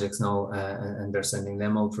 3D projects now, and they're sending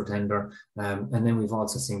them out for tender. And then we've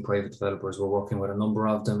also seen private developers. We're working with a number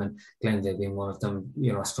of them, and Glendale being one of them,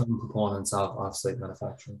 you know, strong proponents of off-site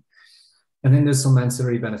manufacturing. And then there's some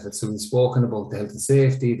ancillary benefits. So we've spoken about the health and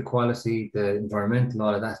safety, the quality, the environmental,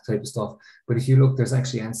 all of that type of stuff. But if you look, there's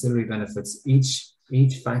actually ancillary benefits. Each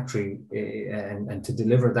factory, and to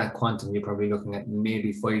deliver that quantum, you're probably looking at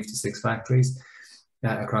maybe 5 to 6 factories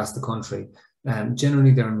across the country.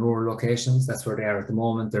 Generally, they're in rural locations. That's where they are at the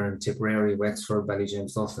moment. They're in Tipperary, Wexford,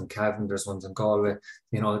 Ballyjames, and Cavan. There's ones in Galway.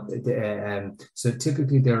 You know, so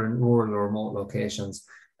typically they're in rural or remote locations.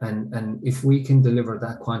 And if we can deliver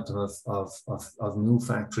that quantum of new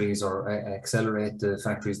factories or accelerate the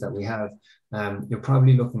factories that we have, you're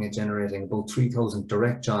probably looking at generating about 3,000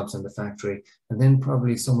 direct jobs in the factory, and then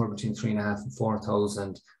probably somewhere between 3,500 and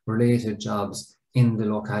 4,000 related jobs in the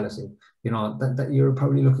locality. You know, that you're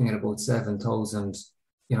probably looking at about 7,000,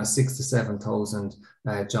 you know, 6,000 to 7,000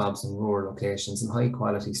 jobs in rural locations, and high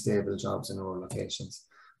quality, stable jobs in rural locations.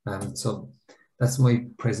 So that's my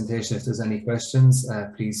presentation. If there's any questions,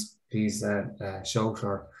 please shout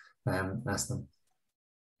or ask them.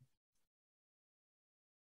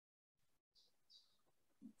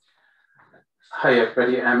 Hi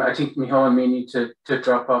everybody. I think Micheál may need to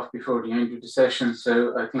drop off before the end of the session,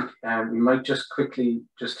 so I think we might just quickly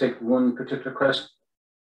take one particular question.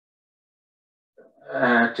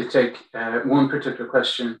 One particular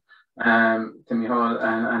question to Micheál,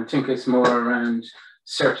 and I think it's more around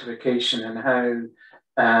certification and how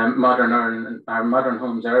Modern Ireland, our Modern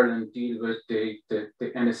Homes Ireland, deal with the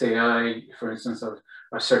NSAI, for instance, of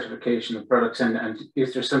certification of products, and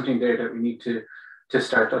is there something there that we need to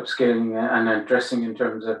start upscaling and addressing in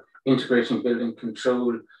terms of integrating building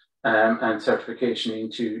control and certification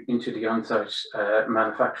into the on-site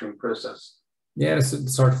manufacturing process? Yeah, the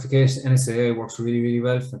certification NSAI works really, really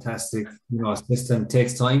well. Fantastic. You know, system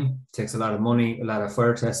takes time, takes a lot of money, a lot of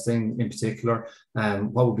fire testing in particular.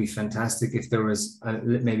 What would be fantastic if there was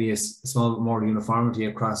maybe a small bit more uniformity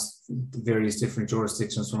across the various different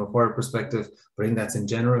jurisdictions from a fire perspective, but I think that's in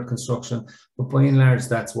general construction. But by and large,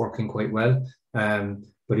 that's working quite well.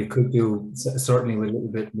 But it could do certainly with a little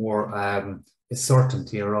bit more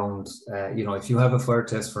certainty around, you know, if you have a fire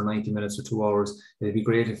test for 90 minutes or 2 hours, it'd be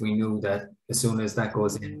great if we knew that as soon as that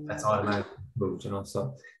goes in, that's automatically moved, you know.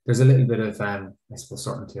 So there's a little bit of, I suppose,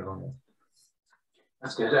 certainty around it.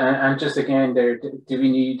 That's good. And just again, there, do we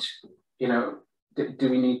need, you know, do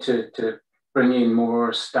we need to bring in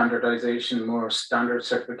more standardization, more standard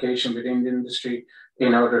certification within the industry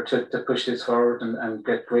in order to push this forward and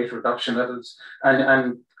get greater adoption levels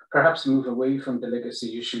and perhaps move away from the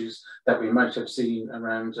legacy issues that we might have seen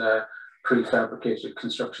around prefabricated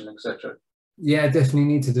construction, etc.? Yeah, definitely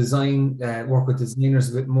need to design, work with designers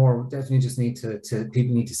a bit more. Definitely just need to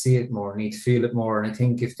people need to see it more, need to feel it more. And I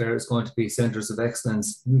think if there's going to be centres of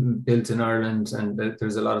excellence built in Ireland, and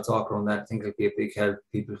there's a lot of talk around that, I think it'll be a big help.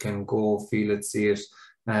 People can go, feel it, see it,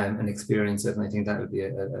 and experience it. And I think that would be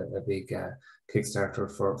a big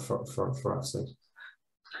Kickstarter for offsite.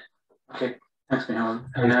 Okay, thanks,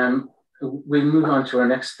 Micheál. We'll move on to our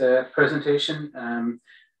next presentation.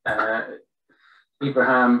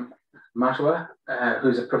 Ibrahim Motawa,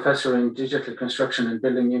 who's a professor in digital construction and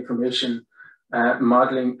building information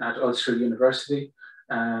modeling at Ulster University.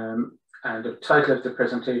 And the title of the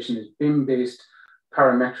presentation is BIM-based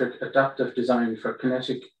parametric adaptive design for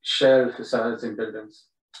kinetic shell facades in buildings.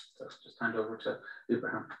 So I'll just hand over to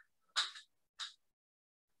Ibrahim.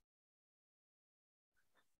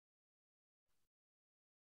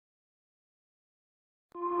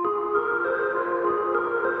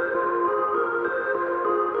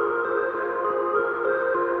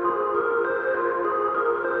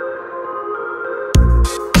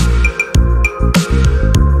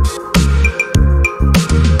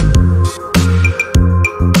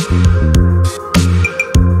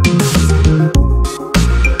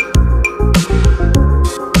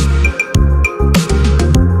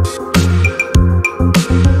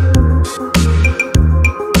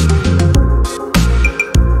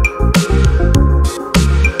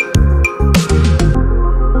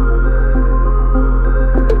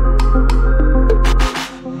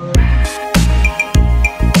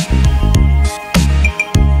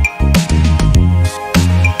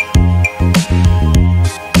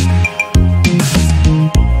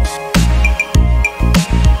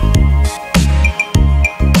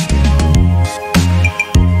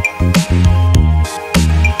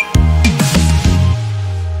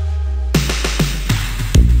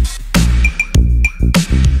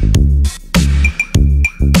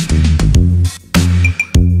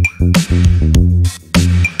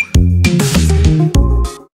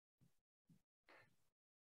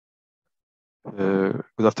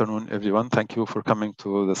 Good afternoon, everyone. Thank you for coming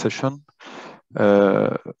to the session.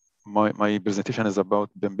 My presentation is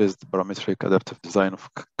about BIM-based parametric adaptive design of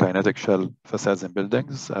kinetic shell facades and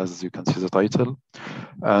buildings, as you can see the title.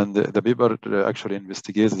 And the paper actually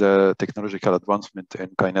investigates the technological advancement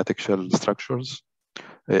in kinetic shell structures,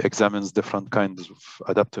 examines different kinds of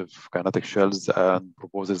adaptive kinetic shells, and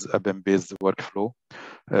proposes a BIM-based workflow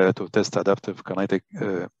to test adaptive kinetic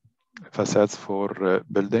facades for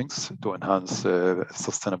buildings to enhance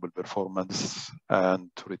sustainable performance and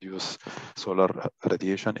to reduce solar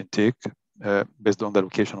radiation intake based on the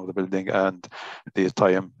location of the building and the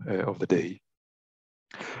time of the day.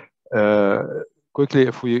 Quickly,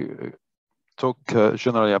 if we talk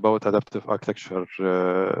generally about adaptive architecture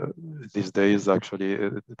these days, actually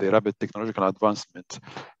the rapid technological advancement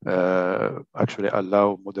actually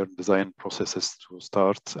allow modern design processes to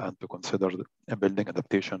start and to consider a building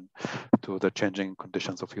adaptation to the changing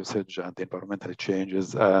conditions of usage and the environmental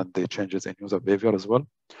changes and the changes in user behavior as well.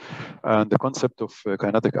 And the concept of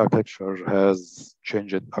kinetic architecture has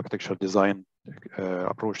changed architectural design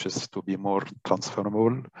approaches to be more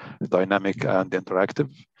transformable, dynamic, and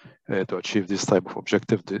interactive to achieve this type of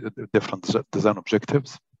objective, different design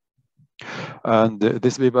objectives. And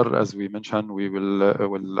this paper, as we mentioned, we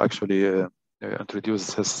will actually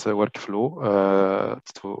introduce this workflow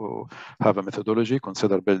to have a methodology,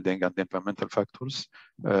 consider building and environmental factors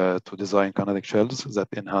to design kinetic shells that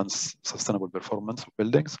enhance sustainable performance of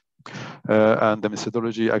buildings. And the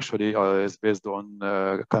methodology actually is based on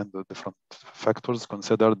kind of different factors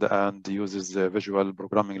considered and uses visual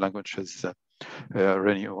programming languages,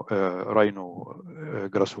 Rhino,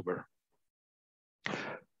 Grasshopper.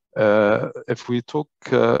 If we talk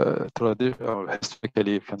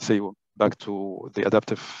historically, you can say back to the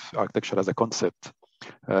adaptive architecture as a concept,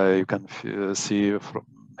 you can see from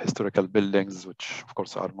historical buildings, which of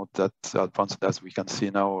course are not that advanced as we can see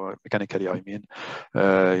now mechanically. I mean,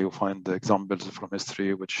 you find examples from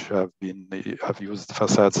history which have used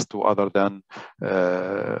facades to other than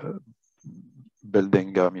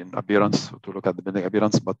building, appearance, to look at the building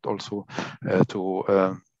appearance, but also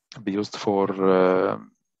to be used for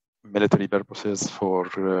military purposes,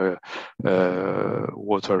 for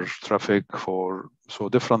water traffic, so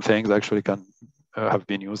different things actually can have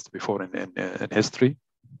been used before in history.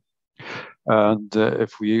 And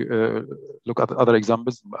if we look at other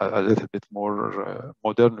examples, a little bit more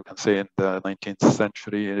modern, you can say in the 19th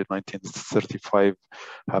century, 1935,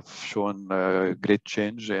 have shown great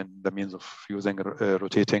change in the means of using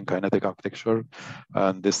rotating kinetic architecture.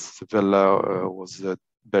 And this villa was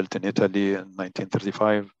built in Italy in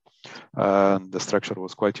 1935. And the structure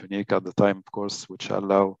was quite unique at the time, of course, which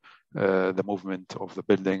allow the movement of the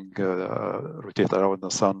building rotate around the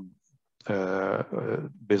sun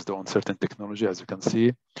based on certain technology, as you can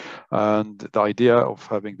see. And the idea of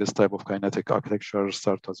having this type of kinetic architecture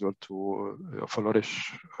start as well to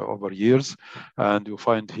flourish over years. And you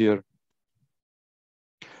find here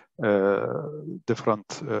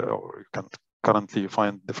different, or you can currently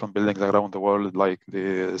find different buildings around the world, like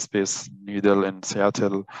the Space Needle in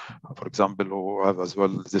Seattle, for example, who have as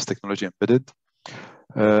well this technology embedded.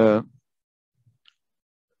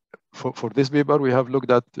 For this paper, we have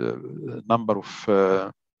looked at a number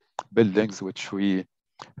of buildings which we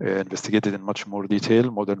investigated in much more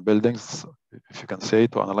detail, modern buildings, if you can say,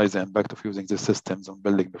 to analyze the impact of using these systems on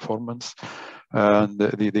building performance. And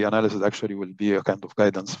the analysis actually will be a kind of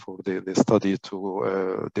guidance for the study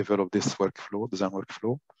to develop this workflow, design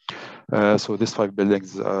workflow. So these 5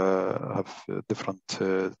 buildings have different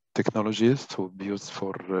technologies to be used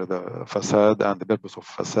for the facade and the purpose of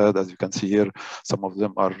facade. As you can see here, some of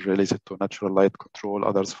them are related to natural light control,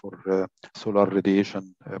 others for solar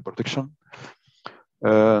radiation protection.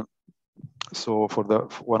 So for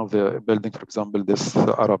one of the buildings, for example, this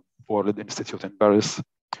Arab World Institute in Paris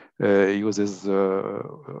uses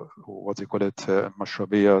what they call it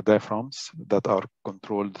Mashrabiyya diaphragms that are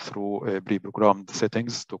controlled through pre-programmed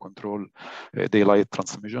settings to control daylight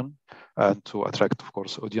transmission and to attract, of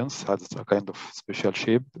course, audience. Has a kind of special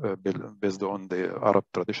shape based on the Arab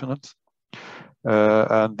traditions.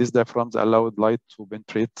 And these diaphragms allowed light to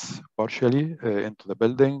penetrate partially into the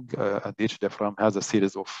building, and each diaphragm has a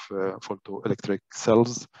series of photoelectric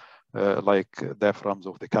cells like diaphragms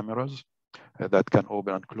of the cameras that can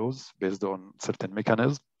open and close based on certain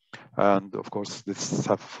mechanisms. And of course, this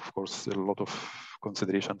have, of course, a lot of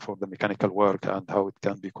consideration for the mechanical work and how it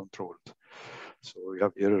can be controlled. So we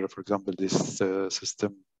have here, for example, this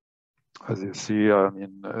system, as you see,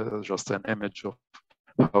 just an image of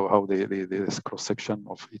how this cross section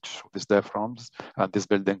of each of these diaphragms. And this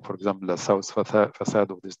building, for example, the south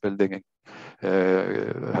facade of this building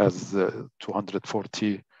has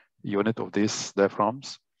 240 units of these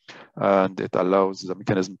diaphragms, and it allows the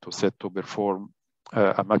mechanism to perform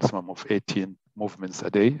a maximum of 18 movements a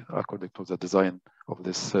day according to the design of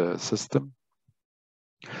this system.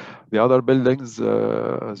 The other buildings,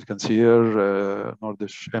 as you can see here,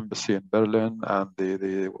 Nordish Embassy in Berlin, and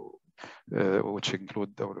which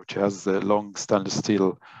has a long stainless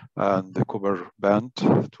steel and the copper band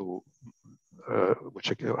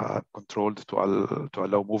which are controlled to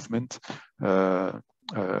allow movement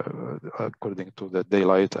according to the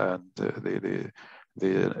daylight and the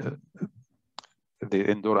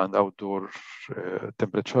indoor and outdoor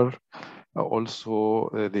temperature. Also,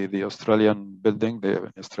 the Australian building, the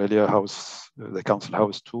Australia House, the Council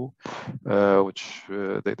House 2, which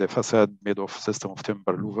the facade made of system of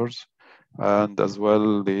timber louvers, and as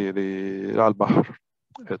well the Al Bahr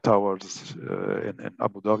towers in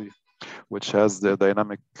Abu Dhabi, which has the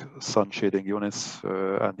dynamic sun shading units,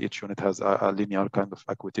 and each unit has a linear kind of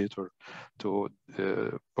actuator to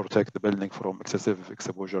protect the building from excessive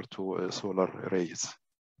exposure to solar rays.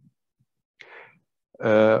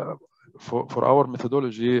 For our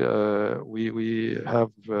methodology, we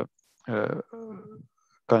have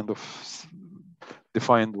kind of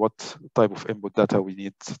defined what type of input data we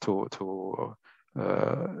need to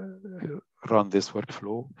run this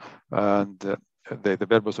workflow, and the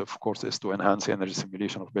purpose, of course, is to enhance energy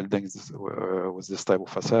simulation of buildings with this type of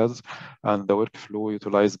facades, and the workflow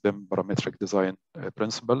utilize BIM parametric design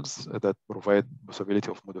principles that provide possibility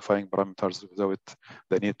of modifying parameters without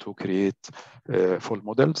the need to create full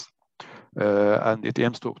models. And it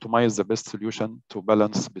aims to optimize the best solution to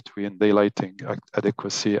balance between daylighting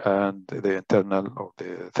adequacy and the internal or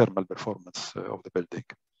the thermal performance of the building.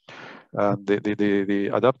 And the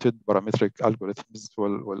adapted parametric algorithms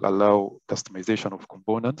will allow customization of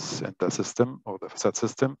components in the system or the facade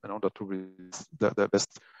system in order to reach the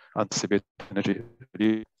best anticipated energy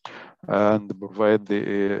and provide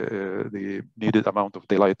the needed amount of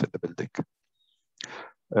daylight in the building.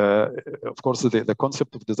 Of course, the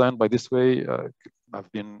concept of design by this way have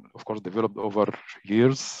been, of course, developed over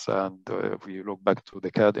years. And if we look back to the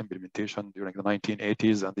CAD implementation during the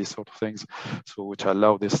 1980s and these sort of things, so which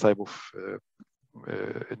allow this type of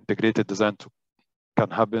integrated design can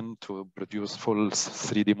happen to produce full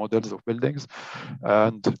 3D models of buildings.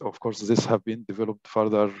 And of course, this have been developed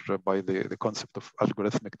further by the concept of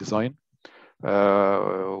algorithmic design,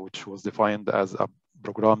 which was defined as a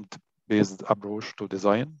programmed-based approach to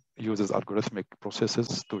design, uses algorithmic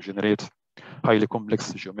processes to generate highly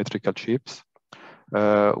complex geometrical shapes,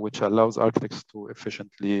 which allows architects to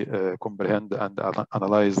efficiently comprehend and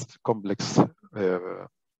analyze complex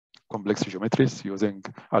geometries using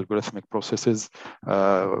algorithmic processes,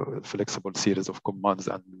 flexible series of commands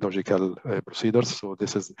and logical procedures. So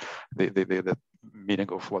this is the meaning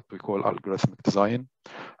of what we call algorithmic design.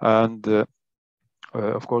 And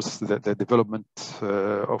of course, the development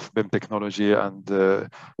of BIM technology and the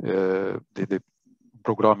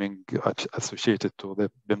programming associated to the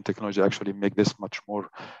BIM technology actually make this much more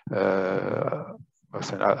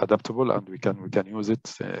adaptable, and we can use it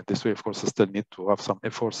this way. Of course, you still need to have some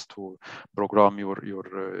efforts to program your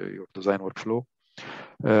design workflow.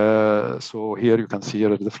 So here you can see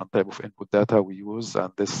a different type of input data we use,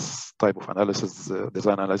 and this type of analysis,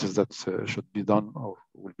 design analysis that should be done or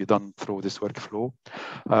will be done through this workflow,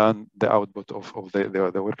 and the output of the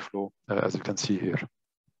workflow, as you can see here.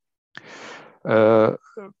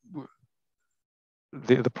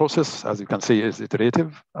 The process, as you can see, is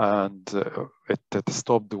iterative, and it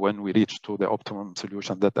stopped when we reached to the optimum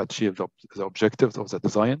solution that achieved the objectives of the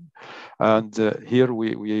design. And here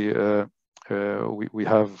we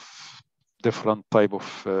have different type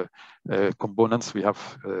of components we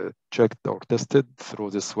have checked or tested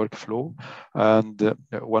through this workflow, and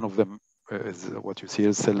one of them is what you see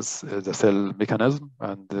is cells, the cell mechanism,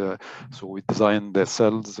 and so we design the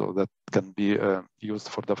cells so that can be used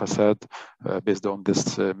for the facade based on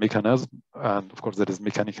this mechanism. And of course, there is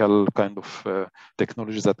mechanical kind of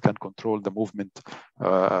technologies that can control the movement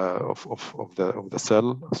of the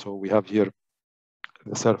cell. So we have here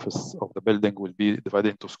the surface of the building will be divided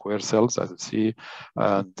into square cells, as you see,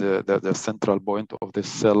 and the central point of this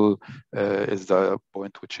cell is the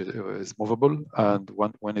point which is movable. And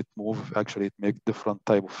when it moves, actually it makes different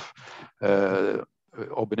type of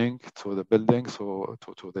opening to the building, so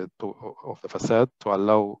of the facade, to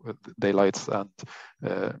allow daylights and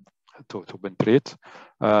to penetrate.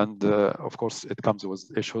 And of course, it comes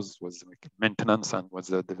with issues with maintenance and with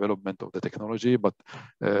the development of the technology, but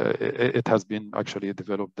it has been actually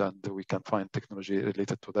developed, and we can find technology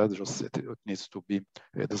related to that. Just it needs to be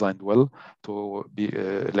designed well to be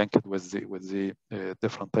linked with the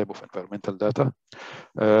different type of environmental data.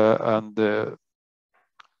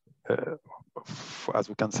 As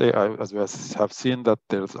we can say, as we have seen, that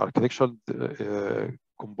there's architectural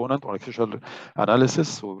component or architectural analysis,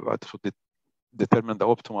 so to determine the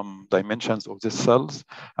optimum dimensions of these cells,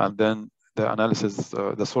 and then the analysis,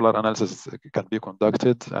 the solar analysis can be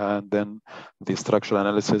conducted, and then the structural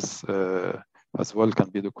analysis as well can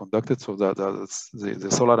be conducted. So that the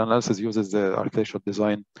solar analysis uses the architectural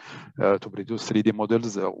design to produce 3D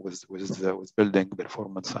models with building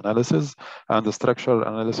performance analysis, and the structural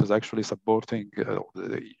analysis actually supporting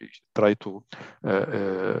try to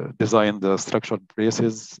design the structural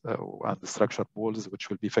braces and the structural walls which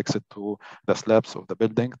will be fixed to the slabs of the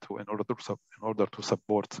building in order to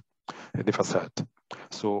support the facade.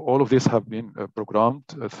 So all of these have been programmed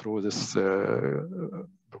through this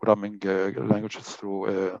programming languages through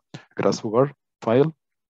a Grasshopper file.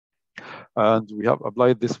 And we have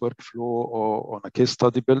applied this workflow on a case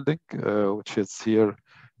study building, which is here.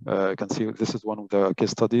 You can see this is one of the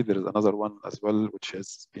case study. There is another one as well, which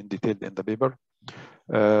has been detailed in the paper.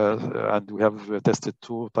 And we have tested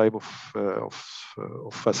two type of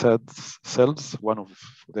facade cells. One of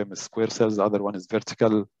them is square cells, the other one is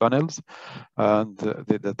vertical panels. And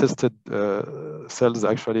the tested cells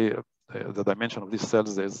actually, the dimension of these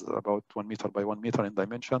cells is about 1 meter by 1 meter in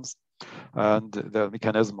dimensions. And the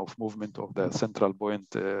mechanism of movement of the central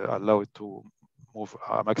point allow it to move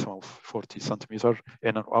a maximum of 40 centimeters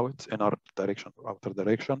in and out, in our direction, outer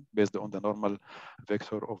direction, based on the normal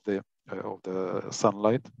vector of the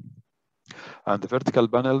sunlight. And the vertical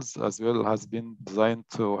panels as well has been designed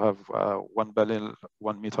to have one panel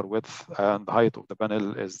 1 meter width, and the height of the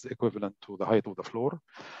panel is equivalent to the height of the floor.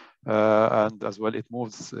 And as well, it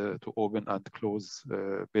moves to open and close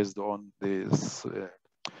based on this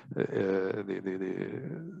the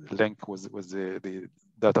link with the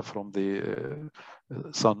data from the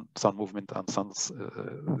sun movement and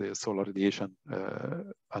the solar radiation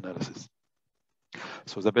analysis.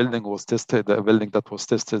 So the building was tested. The building that was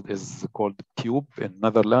tested is called Cube in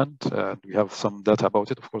Netherlands. We have some data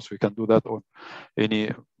about it. Of course, we can do that on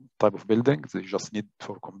any type of building. They just need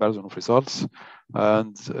for comparison of results.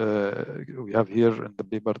 And we have here in the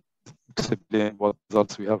paper explain what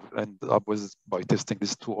results we have ended up with by testing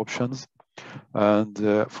these two options. And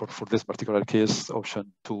for this particular case,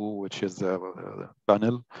 option 2, which is the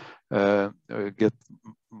panel, get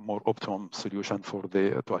more optimum solution for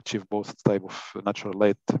to achieve both type of natural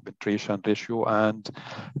light penetration ratio and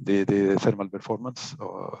the thermal performance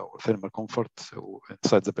or thermal comfort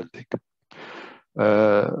inside the building.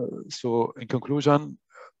 So in conclusion,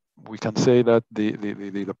 we can say that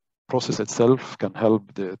the process itself can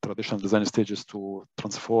help the traditional design stages to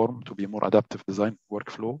transform to be more adaptive design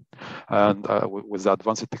workflow, and with the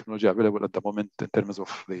advanced technology available at the moment in terms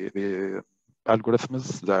of the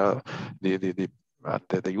algorithms,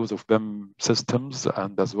 the use of BIM systems,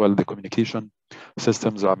 and as well the communication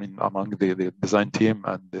systems, I mean, among the design team,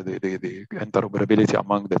 and the interoperability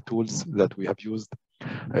among the tools that we have used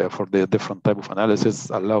for the different type of analysis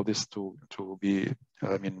allow this to be,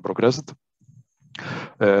 I mean, progressed.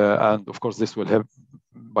 And of course, this will help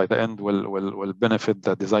by the end will benefit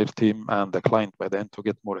the design team and the client by the end to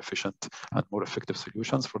get more efficient and more effective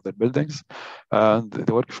solutions for their buildings. And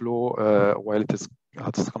the workflow, while it has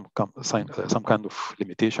some kind of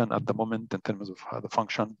limitation at the moment in terms of the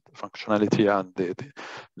functionality and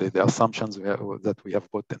the assumptions that we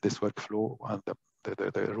have put in this workflow, and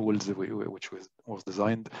the rules which was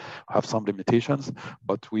designed have some limitations,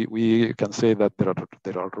 but we can say that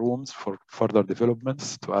there are rooms for further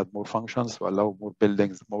developments to add more functions, to allow more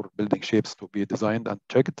building shapes to be designed and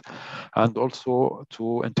checked, and also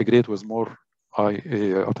to integrate with more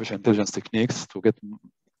artificial intelligence techniques to get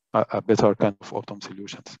a better kind of optimum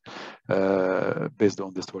solutions based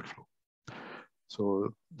on this workflow.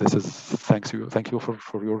 So this is thank you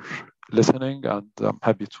for your listening, and I'm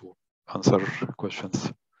happy to answer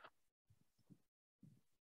questions.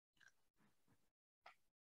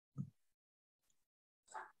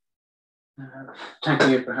 Thank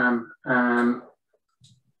you, Ibrahim.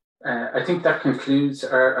 I think that concludes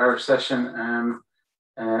our session.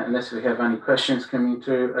 Unless we have any questions coming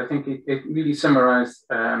through, I think it really summarized,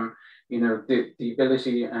 you know, the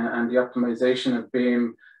ability and the optimization of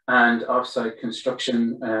BIM and offsite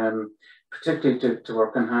construction particularly to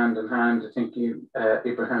work in hand. I think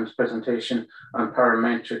Ibrahim's presentation on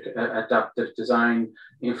parametric adaptive design,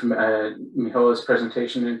 Micheál's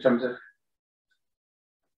presentation in terms of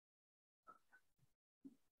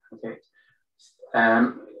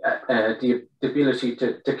the ability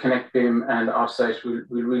to connect BIM and offsite will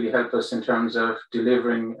really help us in terms of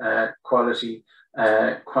delivering quality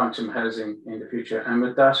quantum housing in the future. And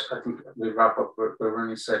with that, I think we'll wrap up. We're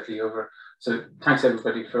running slightly over. So thanks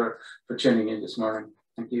everybody for tuning in this morning.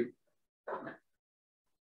 Thank you.